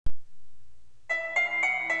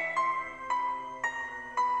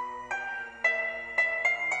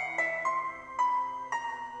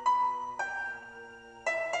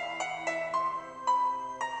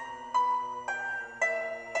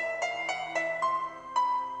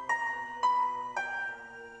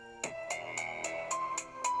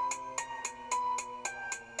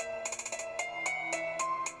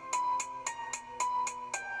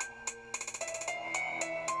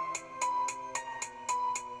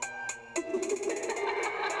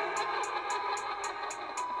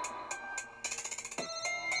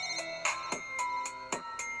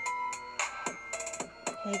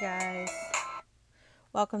Hey guys,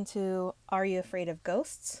 welcome to Are You Afraid of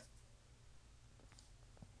Ghosts?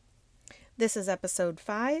 This is episode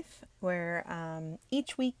 5, where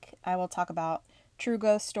each week I will talk about true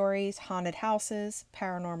ghost stories, haunted houses,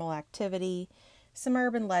 paranormal activity, some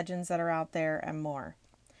urban legends that are out there, and more.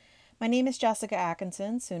 My name is Jessica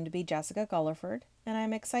Atkinson, soon to be Jessica Gulliford, and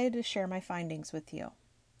I'm excited to share my findings with you.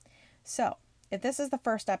 So, if this is the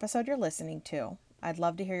first episode you're listening to, I'd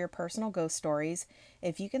love to hear your personal ghost stories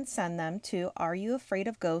if you can send them to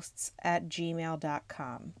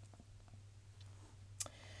areyouafraidofghosts@gmail.com.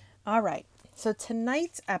 All right, so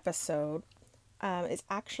tonight's episode is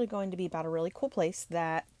actually going to be about a really cool place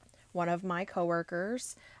that one of my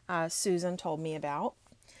coworkers, Susan, told me about.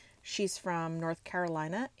 She's from North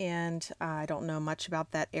Carolina, and I don't know much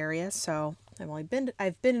about that area, so I've been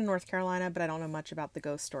in North Carolina, but I don't know much about the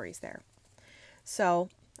ghost stories there. So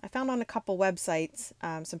I found on a couple websites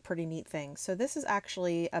some pretty neat things. So this is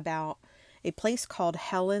actually about a place called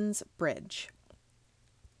Helen's Bridge.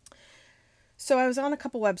 So I was on a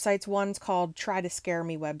couple websites. One's called Try to Scare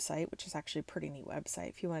Me website, which is actually a pretty neat website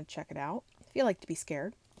if you want to check it out, if you like to be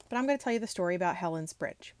scared. But I'm going to tell you the story about Helen's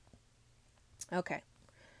Bridge. Okay,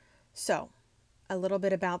 so a little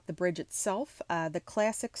bit about the bridge itself. The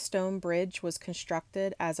classic stone bridge was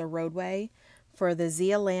constructed as a roadway for the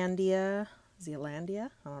Zealandia, I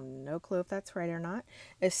have no clue if that's right or not,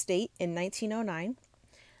 estate in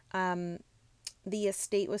 1909. The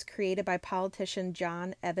estate was created by politician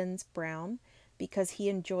John Evans Brown because he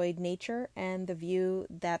enjoyed nature and the view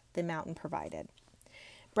that the mountain provided.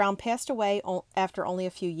 Brown passed away after only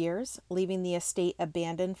a few years, leaving the estate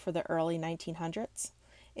abandoned for the early 1900s.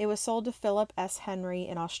 It was sold to Philip S. Henry,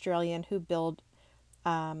 an Australian who built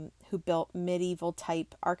medieval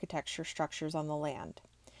type architecture structures on the land.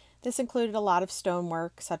 This included a lot of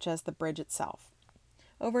stonework, such as the bridge itself.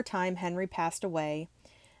 Over time, Henry passed away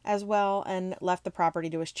as well and left the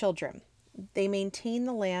property to his children. They maintained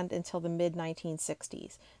the land until the mid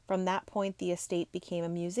 1960s. From that point, the estate became a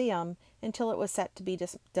museum until it was set to be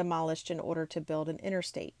demolished in order to build an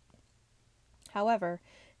interstate. However,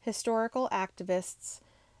 historical activists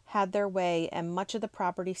had their way, and much of the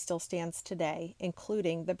property still stands today,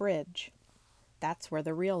 including the bridge. That's where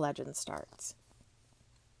the real legend starts.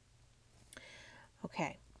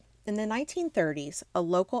 Okay. In the 1930s, a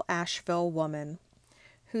local Asheville woman,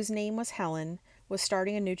 whose name was Helen, was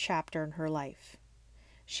starting a new chapter in her life.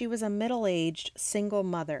 She was a middle aged single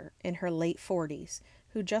mother in her late 40s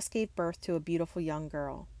who just gave birth to a beautiful young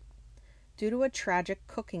girl. Due to a tragic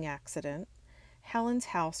cooking accident, Helen's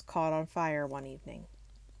house caught on fire one evening.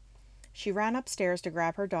 She ran upstairs to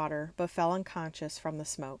grab her daughter, but fell unconscious from the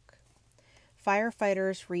smoke.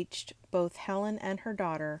 Firefighters reached both Helen and her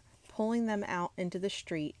daughter, pulling them out into the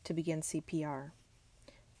street to begin CPR.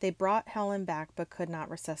 They brought Helen back but could not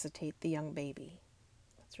resuscitate the young baby.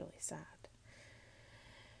 That's really sad.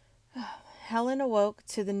 Helen awoke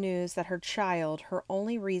to the news that her child, her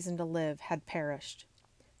only reason to live, had perished.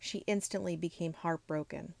 She instantly became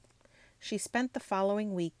heartbroken. She spent the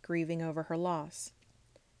following week grieving over her loss.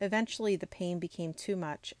 Eventually, the pain became too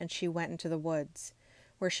much, and she went into the woods,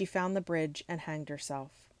 where she found the bridge and hanged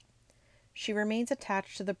herself. She remains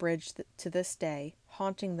attached to the bridge to this day,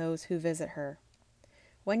 haunting those who visit her.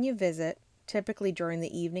 When you visit, typically during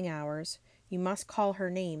the evening hours, you must call her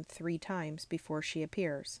name 3 times before she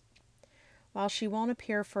appears. While she won't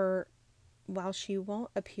appear for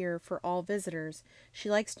all visitors, she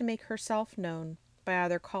likes to make herself known by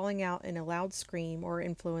either calling out in a loud scream or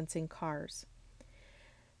influencing cars.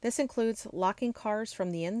 This includes locking cars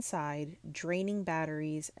from the inside, draining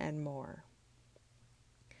batteries, and more.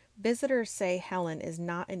 Visitors say Helen is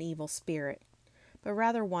not an evil spirit, but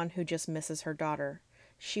rather one who just misses her daughter.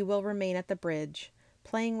 She will remain at the bridge,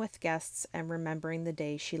 playing with guests and remembering the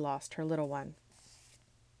day she lost her little one.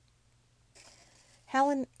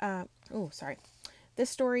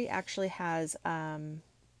 This story actually has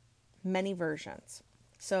many versions.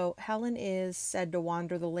 So Helen is said to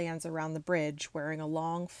wander the lands around the bridge wearing a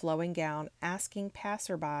long flowing gown, asking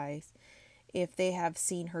passersby if they have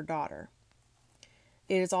seen her daughter.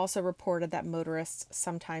 It is also reported that motorists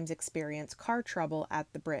sometimes experience car trouble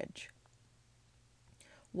at the bridge.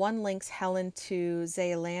 One links Helen to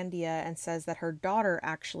Zealandia and says that her daughter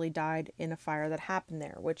actually died in a fire that happened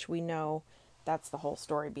there, which we know that's the whole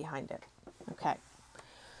story behind it. Okay.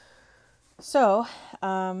 So,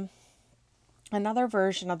 another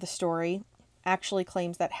version of the story actually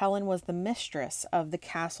claims that Helen was the mistress of the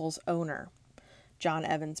castle's owner, John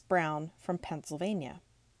Evans Brown, from Pennsylvania.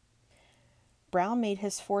 Brown made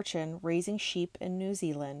his fortune raising sheep in New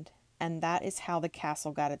Zealand, and that is how the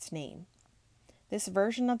castle got its name. This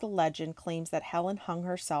version of the legend claims that Helen hung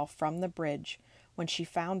herself from the bridge when she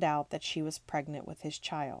found out that she was pregnant with his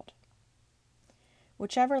child.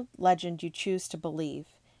 Whichever legend you choose to believe,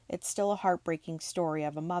 it's still a heartbreaking story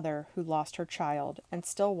of a mother who lost her child and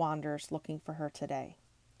still wanders looking for her today.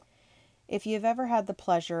 If you have ever had the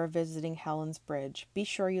pleasure of visiting Helen's Bridge, be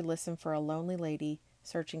sure you listen for a lonely lady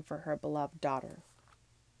searching for her beloved daughter.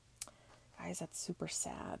 Guys, that's super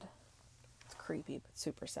sad. It's creepy, but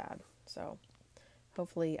super sad. So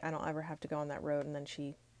hopefully I don't ever have to go on that road and then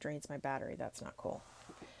she drains my battery. That's not cool.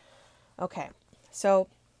 Okay, so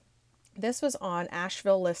this was on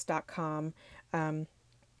AshevilleList.com.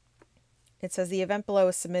 It says the event below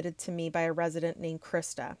was submitted to me by a resident named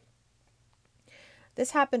Krista.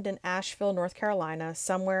 This happened in Asheville, North Carolina,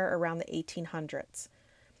 somewhere around the 1800s.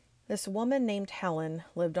 This woman named Helen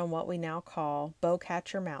lived on what we now call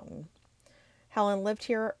Bowcatcher Mountain. Helen lived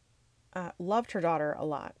here, loved her daughter a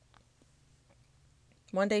lot.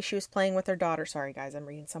 One day she was playing with her daughter. Sorry, guys, I'm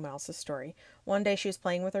reading someone else's story. One day she was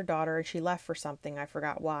playing with her daughter and she left for something. I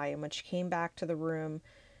forgot why. And when she came back to the room,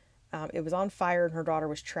 it was on fire and her daughter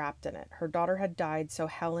was trapped in it. Her daughter had died, so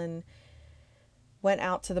Helen went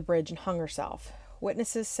out to the bridge and hung herself.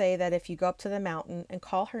 Witnesses say that if you go up to the mountain and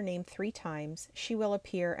call her name 3 times, she will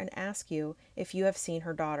appear and ask you if you have seen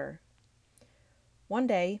her daughter. One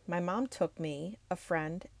day, my mom took me, a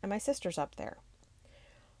friend, and my sisters up there.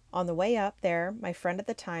 On the way up there, my friend at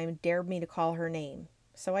the time dared me to call her name,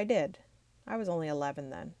 so I did. I was only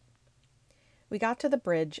 11 then. We got to the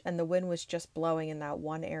bridge and the wind was just blowing in that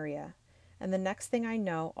one area, and the next thing I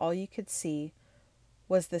know, all you could see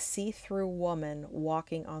was the see-through woman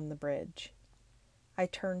walking on the bridge. I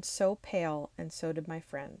turned so pale, and so did my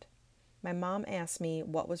friend. My mom asked me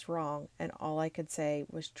what was wrong, and all I could say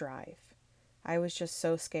was drive. I was just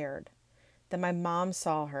so scared. Then my mom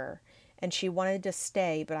saw her, and she wanted to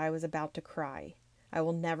stay, but I was about to cry. I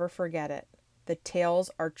will never forget it. The tales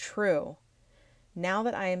are true. Now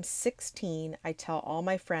that I am 16, I tell all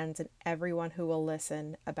my friends and everyone who will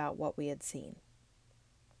listen about what we had seen.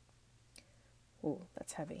 Ooh,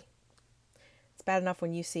 that's heavy. It's bad enough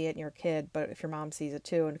when you see it and you're a kid, but if your mom sees it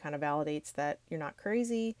too and kind of validates that you're not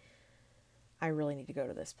crazy, I really need to go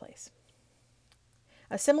to this place.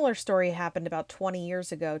 A similar story happened about 20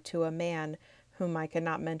 years ago to a man whom I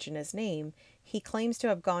cannot mention his name. He claims to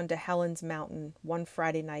have gone to Helen's Mountain one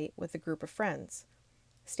Friday night with a group of friends.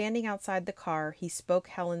 Standing outside the car, he spoke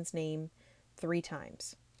Helen's name 3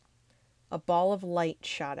 times. A ball of light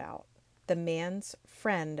shot out. The man's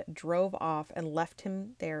friend drove off and left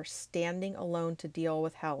him there standing alone to deal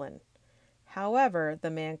with Helen. However,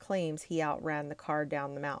 the man claims he outran the car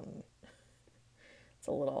down the mountain. It's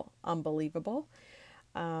a little unbelievable.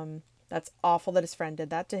 That's awful that his friend did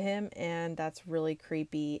that to him, and that's really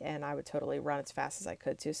creepy, and I would totally run as fast as I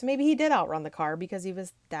could too. So maybe he did outrun the car because he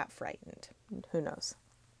was that frightened. Who knows?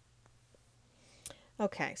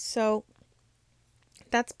 Okay, so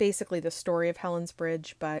that's basically the story of Helen's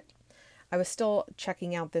Bridge, but I was still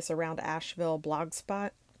checking out this Around Asheville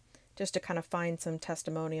blogspot just to kind of find some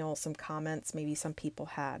testimonials, some comments maybe some people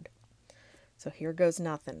had. So here goes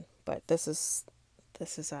nothing, but this is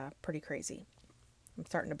pretty crazy. I'm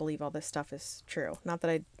starting to believe all this stuff is true. Not that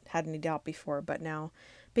I had any doubt before, but now,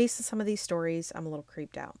 based on some of these stories, I'm a little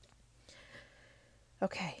creeped out.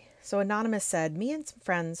 Okay, so Anonymous said, me and some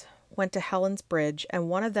friends went to Helen's Bridge, and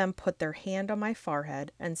one of them put their hand on my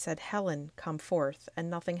forehead and said, Helen, come forth, and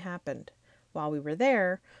nothing happened while we were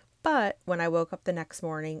there, but when I woke up the next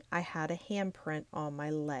morning, I had a handprint on my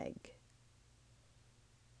leg.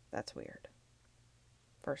 That's weird.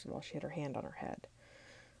 First of all, she had her hand on her head.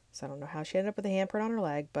 So I don't know how she ended up with a handprint on her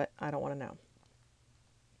leg, but I don't want to know.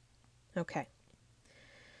 Okay.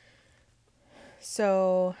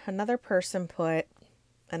 So another person put,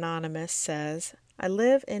 Anonymous says, I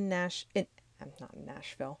live in I'm not in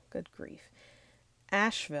Nashville. Good grief.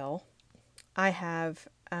 Asheville. I have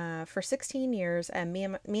for 16 years, and me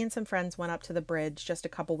and some friends went up to the bridge just a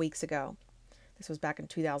couple weeks ago. This was back in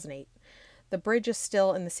 2008. The bridge is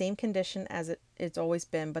still in the same condition as it's always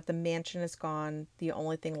been, but the mansion is gone. The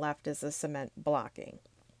only thing left is the cement blocking.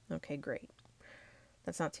 Okay, great.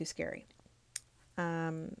 That's not too scary.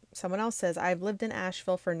 Someone else says, I've lived in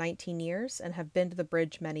Asheville for 19 years and have been to the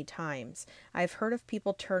bridge many times. I've heard of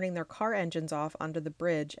people turning their car engines off under the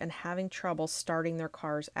bridge and having trouble starting their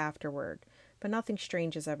cars afterward, but nothing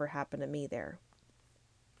strange has ever happened to me there.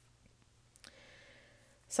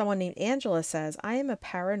 Someone named Angela says, I am a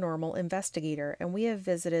paranormal investigator and we have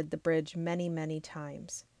visited the bridge many, many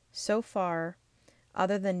times. So far,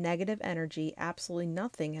 other than negative energy, absolutely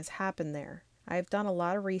nothing has happened there. I have done a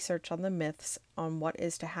lot of research on the myths on what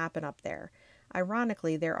is to happen up there.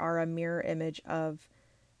 Ironically, there are a mirror image of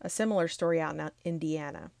a similar story out in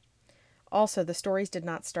Indiana. Also, the stories did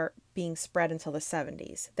not start being spread until the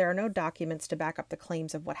 70s. There are no documents to back up the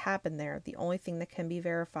claims of what happened there. The only thing that can be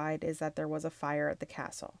verified is that there was a fire at the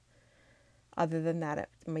castle. Other than that, it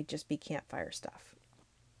might just be campfire stuff.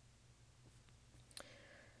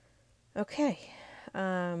 Okay.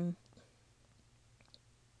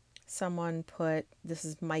 Someone put, this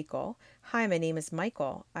is Michael. Hi, my name is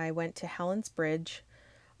Michael. I went to Helen's Bridge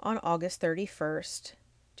on August 31st,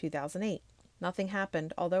 2008. Nothing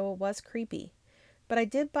happened, although it was creepy. But I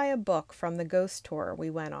did buy a book from the ghost tour we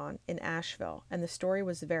went on in Asheville, and the story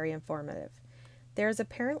was very informative. There is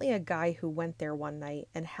apparently a guy who went there one night,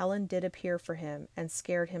 and Helen did appear for him and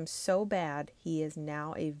scared him so bad he is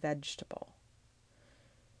now a vegetable.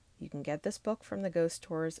 You can get this book from the ghost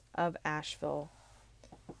tours of Asheville.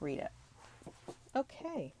 Read it.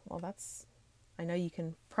 Okay, well I know you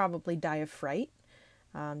can probably die of fright.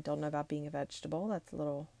 Don't know about being a vegetable. That's a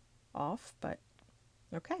little off, but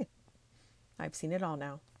okay. I've seen it all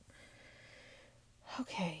now.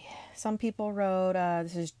 Okay, some people wrote,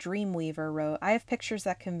 this is Dreamweaver wrote, I have pictures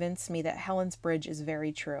that convince me that Helen's Bridge is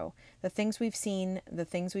very true. The things we've seen, the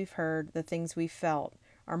things we've heard, the things we've felt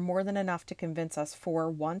are more than enough to convince us for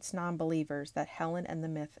once non-believers that Helen and the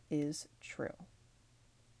myth is true.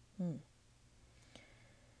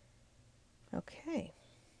 Okay.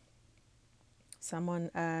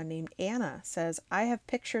 Someone named Anna says, I have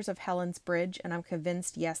pictures of Helen's Bridge and I'm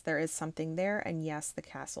convinced, yes, there is something there, and yes, the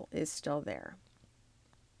castle is still there.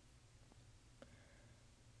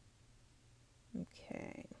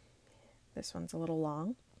 Okay. This one's a little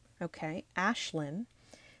long. Okay. Ashlyn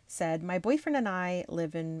said, my boyfriend and I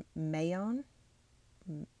live in Mayon.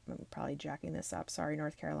 I'm probably jacking this up. Sorry,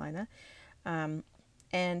 North Carolina.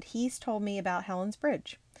 And he's told me about Helen's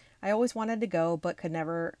Bridge. I always wanted to go, but could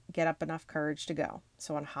never get up enough courage to go.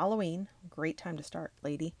 So on Halloween, great time to start,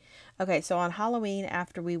 lady. Okay, so on Halloween,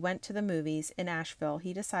 after we went to the movies in Asheville,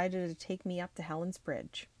 he decided to take me up to Helen's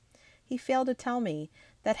Bridge. He failed to tell me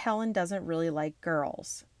that Helen doesn't really like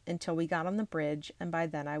girls until we got on the bridge, and by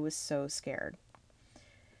then I was so scared.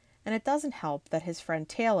 And it doesn't help that his friend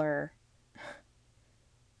Taylor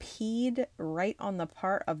peed right on the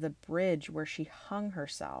part of the bridge where she hung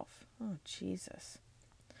herself. Oh, Jesus.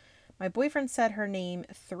 My boyfriend said her name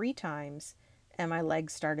 3 times and my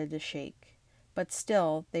legs started to shake. But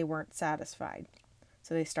still, they weren't satisfied.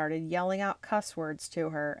 So they started yelling out cuss words to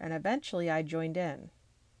her, and eventually I joined in.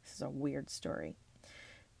 This is a weird story.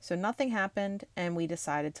 So nothing happened, and we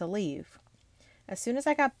decided to leave. As soon as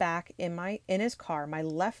I got back in his car, my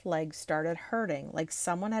left leg started hurting like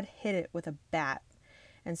someone had hit it with a bat.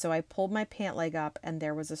 And so I pulled my pant leg up, and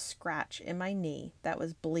there was a scratch in my knee that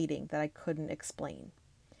was bleeding that I couldn't explain.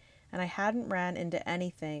 And I hadn't ran into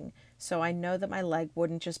anything, so I know that my leg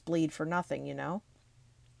wouldn't just bleed for nothing, you know?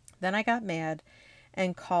 Then I got mad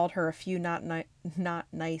and called her a few not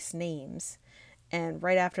nice names. And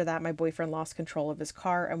right after that, my boyfriend lost control of his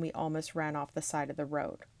car and we almost ran off the side of the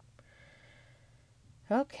road.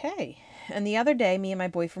 Okay. And the other day, me and my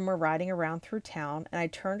boyfriend were riding around through town, and I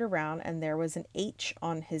turned around and there was an H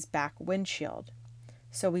on his back windshield.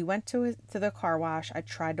 So we went to the car wash. I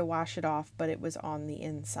tried to wash it off, but it was on the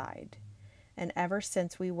inside. And ever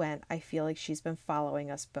since we went, I feel like she's been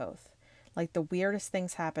following us both. Like the weirdest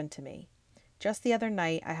things happened to me. Just the other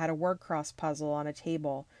night, I had a word cross puzzle on a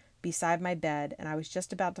table beside my bed, and I was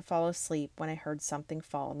just about to fall asleep when I heard something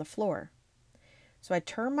fall on the floor. So I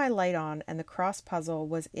turned my light on, and the cross puzzle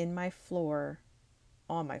was on my floor,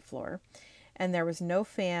 and there was no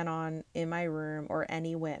fan on in my room or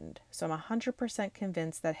any wind. So I'm 100%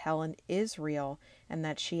 convinced that Helen is real and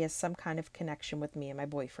that she has some kind of connection with me and my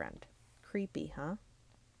boyfriend. Creepy, huh?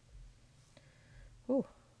 Ooh,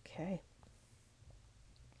 okay.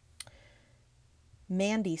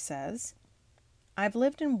 Mandy says, I've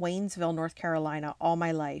lived in Waynesville, North Carolina all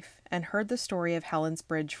my life and heard the story of Helen's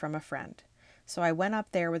Bridge from a friend. So I went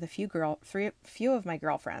up there with a few of my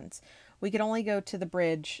girlfriends. We could only go to the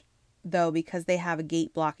bridge though because they have a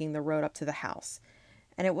gate blocking the road up to the house.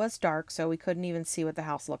 And it was dark, so we couldn't even see what the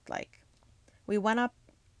house looked like. We went up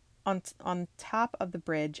on top of the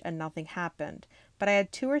bridge and nothing happened, but I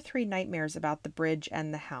had 2 or 3 nightmares about the bridge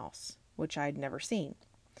and the house, which I'd never seen.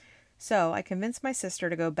 So I convinced my sister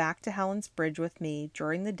to go back to Helen's Bridge with me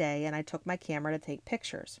during the day, and I took my camera to take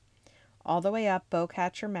pictures. All the way up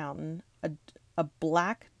Bowcatcher Mountain, a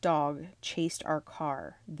black dog chased our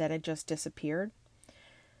car. Then it just disappeared.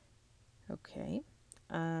 Okay.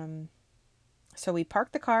 So we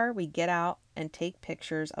park the car, we get out and take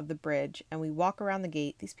pictures of the bridge, and we walk around the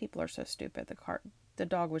gate. These people are so stupid. The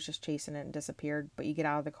dog was just chasing it and disappeared, but you get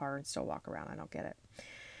out of the car and still walk around. I don't get it.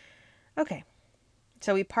 Okay.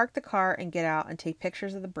 So we park the car and get out and take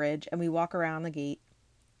pictures of the bridge, and we walk around the gate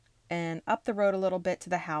and up the road a little bit to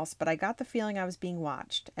the house, but I got the feeling I was being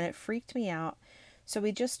watched, and it freaked me out. So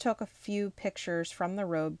we just took a few pictures from the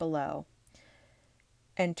road below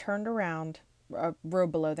and turned around,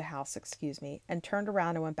 road below the house, excuse me, and turned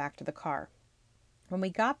around and went back to the car. When we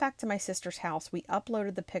got back to my sister's house, we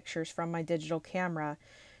uploaded the pictures from my digital camera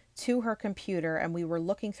to her computer, and we were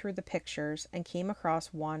looking through the pictures and came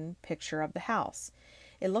across one picture of the house.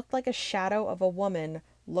 It looked like a shadow of a woman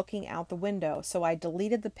looking out the window, so I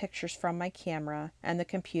deleted the pictures from my camera and the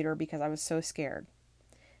computer because I was so scared.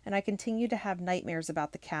 And I continue to have nightmares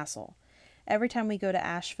about the castle. Every time we go to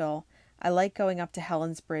Asheville, I like going up to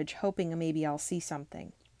Helen's Bridge, hoping maybe I'll see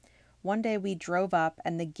something. One day we drove up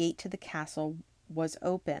and the gate to the castle was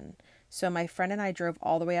open, so my friend and I drove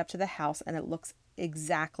all the way up to the house, and it looks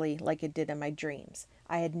exactly like it did in my dreams.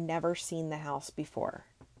 I had never seen the house before.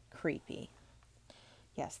 Creepy.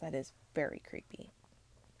 Yes, that is very creepy.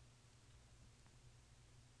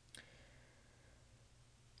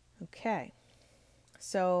 Okay,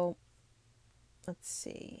 so let's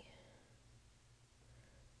see.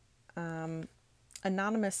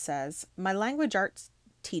 Anonymous says, my language arts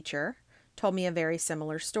teacher told me a very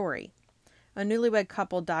similar story. A newlywed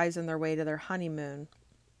couple dies on their way to their honeymoon.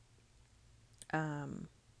 I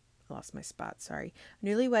lost my spot, sorry. A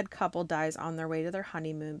newlywed couple dies on their way to their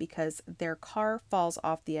honeymoon because their car falls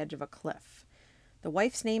off the edge of a cliff. The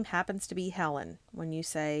wife's name happens to be Helen. When you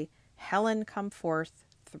say, Helen, come forth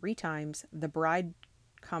 3 times, the bride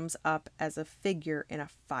comes up as a figure in a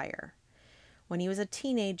fire. When he was a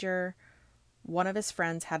teenager, one of his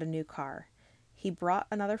friends had a new car. He brought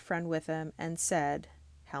another friend with him and said,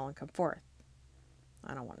 Helen, come forth.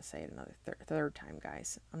 I don't want to say it another third time,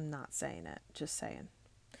 guys. I'm not saying it, just saying.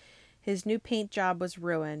 His new paint job was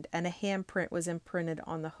ruined, and a handprint was imprinted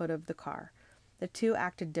on the hood of the car. The two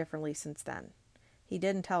acted differently since then. He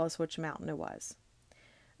didn't tell us which mountain it was.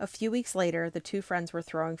 A few weeks later, the 2 friends were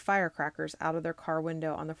throwing firecrackers out of their car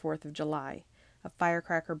window on the 4th of July. A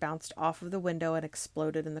firecracker bounced off of the window and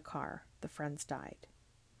exploded in the car. The friends died.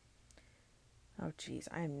 Oh, geez,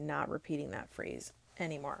 I am not repeating that phrase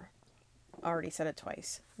anymore. Already said it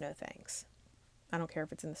twice. No thanks. I don't care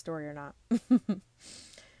if it's in the story or not.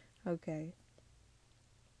 Okay.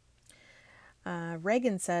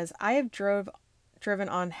 Reagan says, I have driven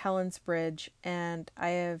on Helen's Bridge, and I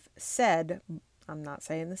have said, I'm not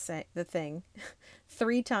saying the thing,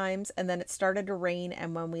 3 times, and then it started to rain,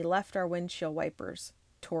 and when we left, our windshield wipers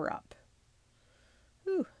tore up.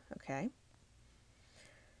 Whew, okay.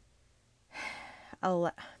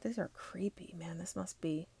 These are creepy, man. This must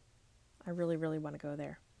be, I really, really want to go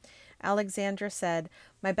there. Alexandra said,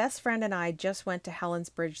 my best friend and I just went to Helen's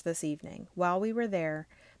Bridge this evening. While we were there,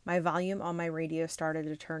 my volume on my radio started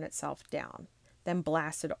to turn itself down, then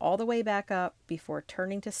blasted all the way back up before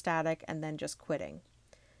turning to static and then just quitting.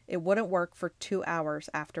 It wouldn't work for 2 hours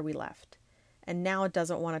after we left, and now it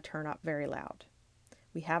doesn't want to turn up very loud.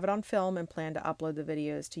 We have it on film and plan to upload the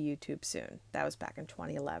videos to YouTube soon. That was back in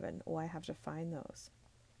 2011. Oh, I have to find those.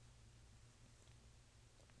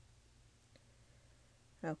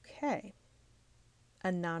 Okay.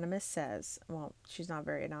 Anonymous says, well, she's not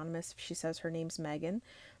very anonymous. She says her name's Megan.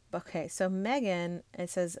 Okay, so Megan, it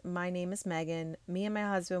says, my name is Megan. Me and my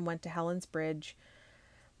husband went to Helen's Bridge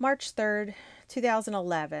March 3rd,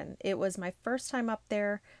 2011. It was my first time up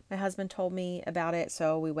there. My husband told me about it,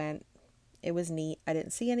 so we went. It was neat. I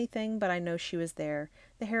didn't see anything, but I know she was there.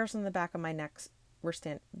 The hairs on the back of my neck were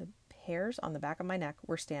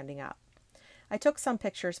standing up. I took some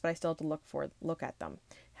pictures, but I still had to look at them.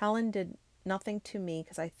 Helen did nothing to me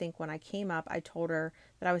because I think when I came up, I told her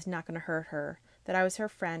that I was not going to hurt her, that I was her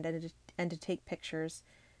friend, and to take pictures,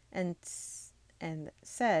 and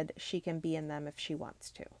said she can be in them if she wants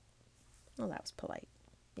to. Well, that was polite.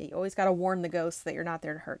 Yeah, you always got to warn the ghosts that you're not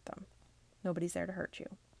there to hurt them. Nobody's there to hurt you.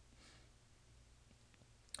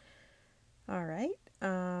 All right.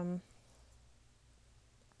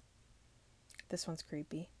 This one's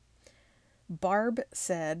creepy. Barb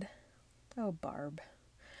said, oh, Barb.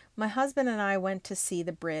 My husband and I went to see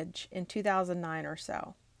the bridge in 2009 or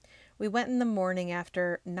so. We went in the morning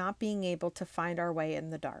after not being able to find our way in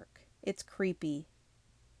the dark. It's creepy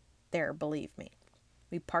there, believe me.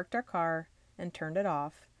 We parked our car and turned it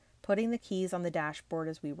off, putting the keys on the dashboard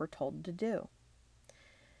as we were told to do.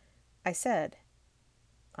 I said,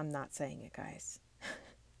 I'm not saying it, guys,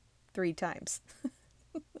 3 times.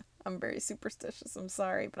 I'm very superstitious. I'm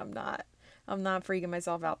sorry, but I'm not. I'm not freaking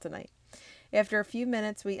myself out tonight. After a few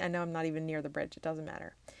minutes, I know I'm not even near the bridge. It doesn't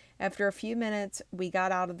matter. After a few minutes, we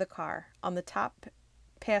got out of the car. On the top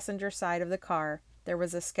passenger side of the car, there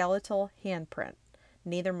was a skeletal handprint.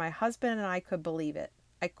 Neither my husband and I could believe it.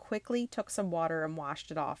 I quickly took some water and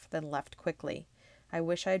washed it off, then left quickly. I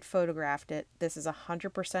wish I had photographed it. This is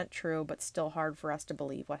 100% true, but still hard for us to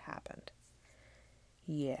believe what happened.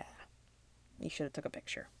 Yeah, you should have took a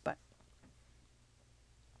picture, but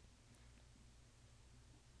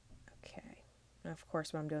okay. And of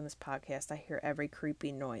course, when I'm doing this podcast, I hear every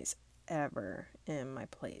creepy noise ever in my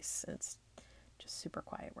place. It's just super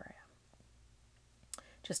quiet where I am.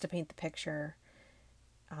 Just to paint the picture,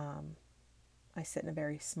 I sit in a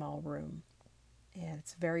very small room and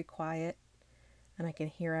it's very quiet and I can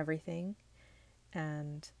hear everything.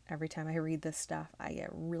 And every time I read this stuff, I get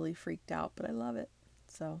really freaked out, but I love it.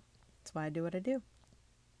 So that's why I do what I do.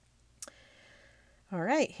 All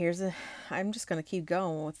right, I'm just going to keep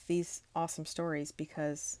going with these awesome stories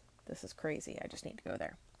because this is crazy. I just need to go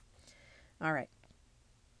there. All right.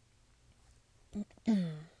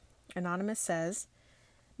 Anonymous says,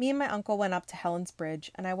 me and my uncle went up to Helen's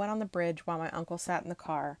Bridge, and I went on the bridge while my uncle sat in the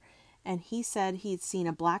car, and he said he'd seen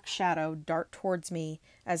a black shadow dart towards me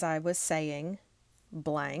as I was saying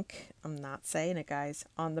blank, I'm not saying it, guys,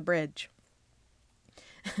 on the bridge.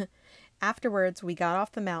 Afterwards, we got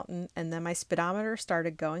off the mountain, and then my speedometer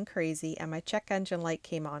started going crazy, and my check engine light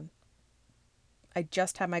came on. I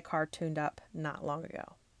just had my car tuned up not long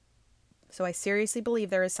ago. So I seriously believe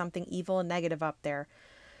there is something evil and negative up there.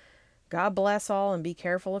 God bless all and be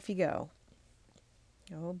careful if you go.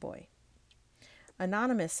 Oh boy.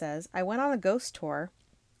 Anonymous says, I went on a ghost tour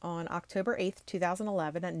on October 8th,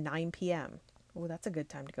 2011 at 9 p.m. Oh, that's a good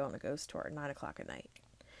time to go on a ghost tour at 9 o'clock at night.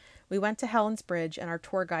 We went to Helen's Bridge and our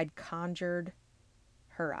tour guide conjured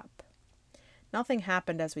her up. Nothing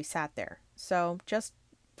happened as we sat there. So, just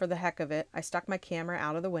for the heck of it, I stuck my camera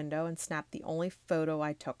out of the window and snapped the only photo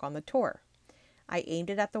I took on the tour. I aimed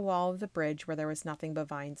it at the wall of the bridge where there was nothing but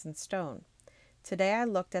vines and stone. Today I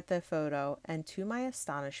looked at the photo, and to my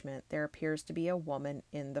astonishment, there appears to be a woman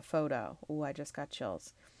in the photo. Ooh, I just got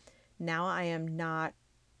chills. Now I am not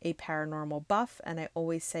a paranormal buff, and I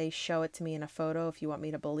always say show it to me in a photo if you want me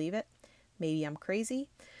to believe it. Maybe I'm crazy.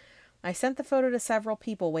 I sent the photo to several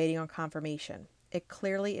people waiting on confirmation. It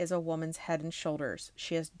clearly is a woman's head and shoulders.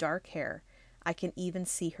 She has dark hair. I can even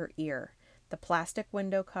see her ear. The plastic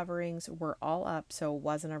window coverings were all up, so it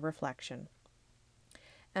wasn't a reflection.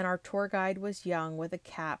 And our tour guide was young with a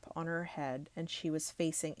cap on her head, and she was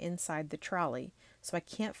facing inside the trolley. So I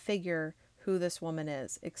can't figure who this woman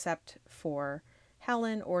is, except for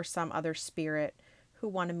Helen or some other spirit who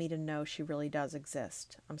wanted me to know she really does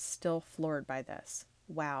exist. I'm still floored by this.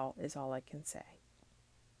 Wow is all I can say.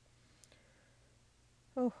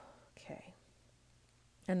 Oh, okay.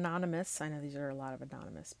 Anonymous. I know these are a lot of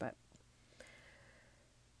anonymous, but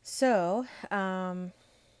so,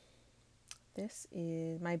 this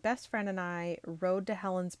is my best friend and I rode to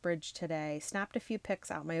Helen's Bridge today, snapped a few pics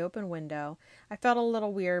out my open window. I felt a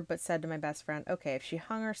little weird, but said to my best friend, okay, if she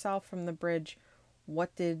hung herself from the bridge,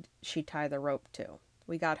 what did she tie the rope to?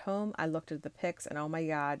 We got home, I looked at the pics, and oh my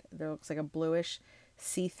God, there looks like a bluish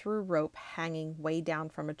see-through rope hanging way down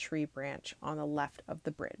from a tree branch on the left of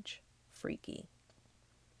the bridge. Freaky.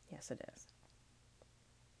 Yes, it is.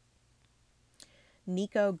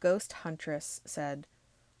 Nico Ghost Huntress said,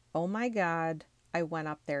 oh my God, I went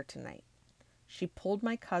up there tonight. She pulled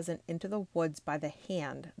my cousin into the woods by the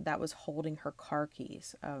hand that was holding her car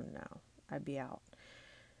keys. Oh no, I'd be out.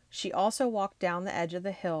 She also walked down the edge of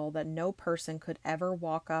the hill that no person could ever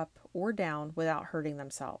walk up or down without hurting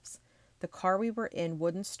themselves. The car we were in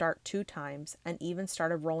wouldn't start 2 times and even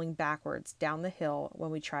started rolling backwards down the hill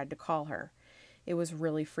when we tried to call her. It was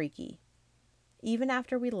really freaky. Even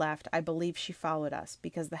after we left, I believe she followed us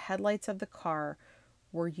because the headlights of the car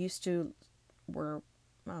the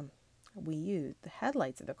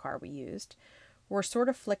headlights of the car we used were sort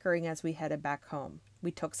of flickering as we headed back home.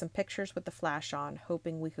 We took some pictures with the flash on,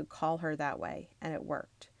 hoping we could call her that way, and it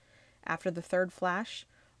worked. After the 3rd flash,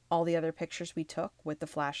 all the other pictures we took with the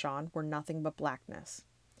flash on were nothing but blackness.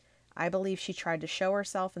 I believe she tried to show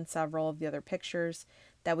herself in several of the other pictures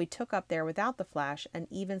that we took up there without the flash, and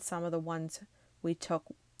even some of the ones we took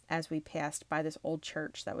as we passed by this old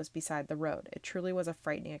church that was beside the road. It truly was a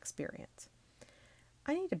frightening experience.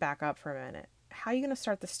 I need to back up for a minute. How are you going to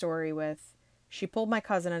start the story with, she pulled my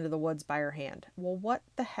cousin into the woods by her hand? Well, what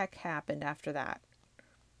the heck happened after that?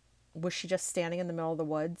 Was she just standing in the middle of the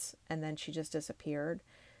woods and then she just disappeared?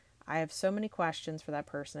 I have so many questions for that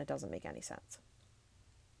person, it doesn't make any sense.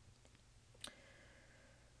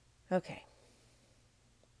 Okay.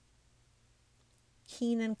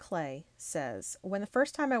 Keenan Clay says, when the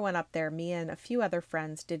first time I went up there, me and a few other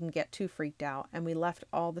friends didn't get too freaked out, and we left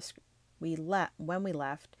all the when we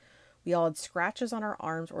left, we all had scratches on our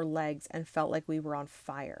arms or legs and felt like we were on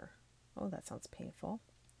fire. Oh, that sounds painful.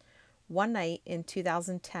 One night in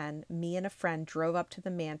 2010, me and a friend drove up to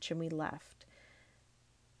the mansion we left.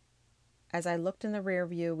 As I looked in the rear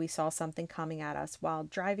view, we saw something coming at us while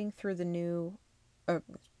driving through the new.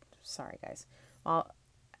 Sorry, guys. While,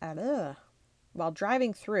 while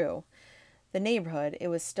driving through the neighborhood, it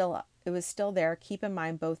was still there. Keep in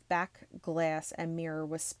mind, both back glass and mirror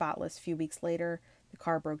was spotless. A few weeks later, the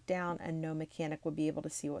car broke down, and no mechanic would be able to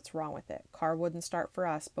see what's wrong with it. Car wouldn't start for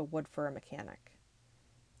us, but would for a mechanic.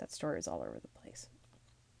 That story is all over the place.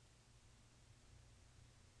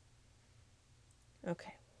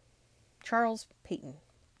 Okay. Charles Payton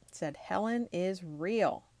said, Helen is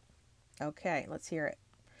real. Okay, let's hear it.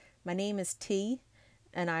 My name is T,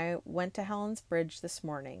 and I went to Helen's Bridge this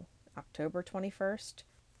morning, October 21st,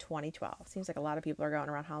 2012. Seems like a lot of people are going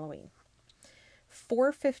around Halloween.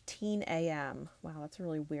 4:15 a.m. Wow, that's a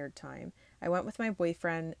really weird time. I went with my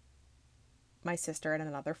boyfriend, my sister, and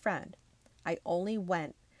another friend. I only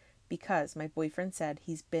went because my boyfriend said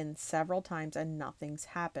he's been several times and nothing's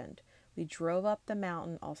happened. We drove up the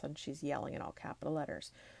mountain. All of a sudden, she's yelling in all capital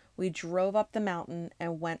letters. We drove up the mountain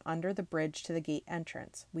and went under the bridge to the gate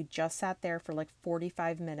entrance. We just sat there for like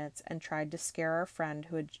 45 minutes and tried to scare our friend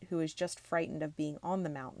who was just frightened of being on the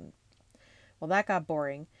mountain. Well, that got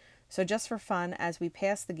boring. So just for fun, as we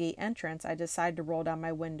passed the gate entrance, I decided to roll down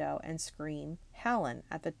my window and scream, Helen,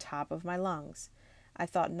 at the top of my lungs. I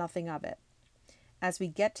thought nothing of it. As we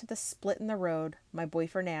get to the split in the road, my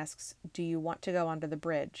boyfriend asks, do you want to go under the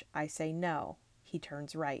bridge? I say no. He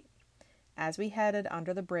turns right. As we headed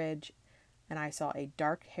under the bridge, and I saw a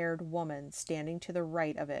dark-haired woman standing to the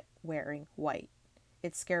right of it wearing white.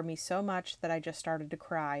 It scared me so much that I just started to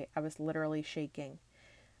cry. I was literally shaking.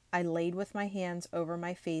 I laid with my hands over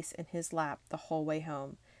my face in his lap the whole way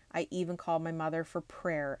home. I even called my mother for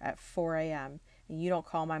prayer at 4 a.m., and you don't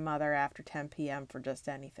call my mother after 10 p.m. for just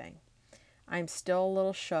anything. I'm still a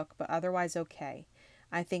little shook, but otherwise okay.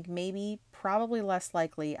 I think probably less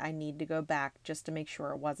likely I need to go back just to make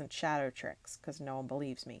sure it wasn't shadow tricks, because no one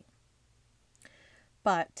believes me.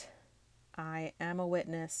 But I am a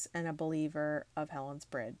witness and a believer of Helen's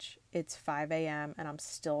Bridge. It's 5 a.m. and I'm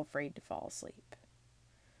still afraid to fall asleep.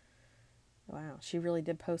 Wow, she really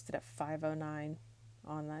did post it at 5:09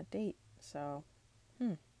 on that date. So,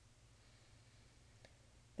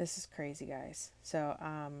 this is crazy, guys. So,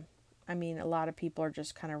 I mean, a lot of people are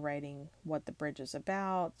just kind of writing what the bridge is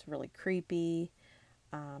about. It's really creepy.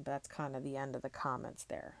 But that's kind of the end of the comments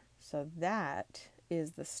there. So that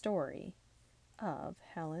is the story of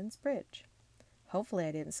Helen's Bridge. Hopefully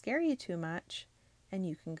I didn't scare you too much and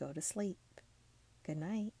you can go to sleep. Good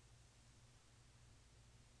night.